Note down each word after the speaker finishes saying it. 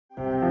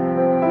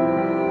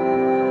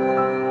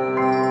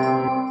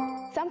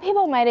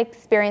might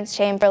experience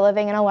shame for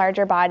living in a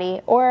larger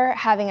body or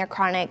having a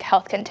chronic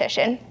health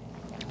condition.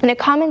 And a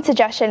common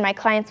suggestion my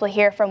clients will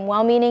hear from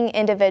well-meaning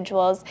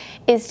individuals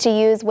is to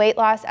use weight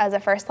loss as a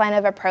first line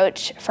of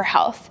approach for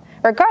health,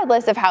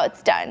 regardless of how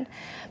it's done.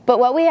 But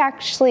what we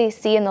actually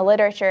see in the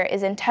literature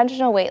is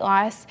intentional weight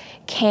loss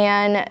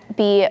can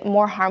be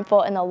more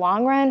harmful in the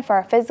long run for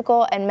our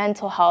physical and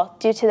mental health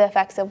due to the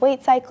effects of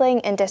weight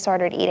cycling and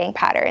disordered eating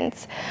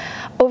patterns.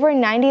 Over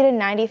 90 to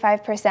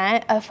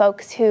 95% of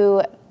folks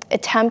who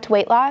attempt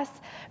weight loss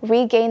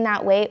regain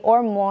that weight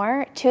or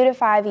more 2 to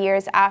 5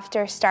 years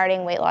after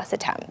starting weight loss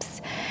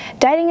attempts.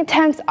 Dieting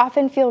attempts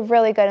often feel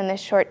really good in the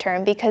short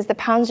term because the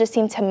pounds just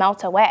seem to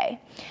melt away.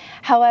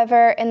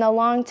 However, in the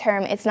long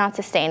term, it's not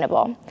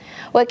sustainable.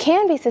 What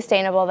can be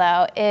sustainable,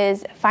 though,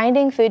 is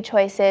finding food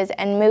choices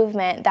and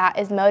movement that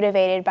is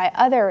motivated by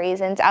other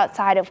reasons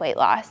outside of weight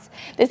loss.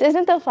 This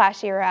isn't the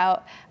flashy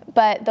route,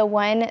 but the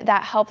one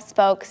that helps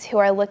folks who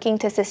are looking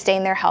to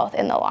sustain their health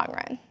in the long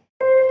run.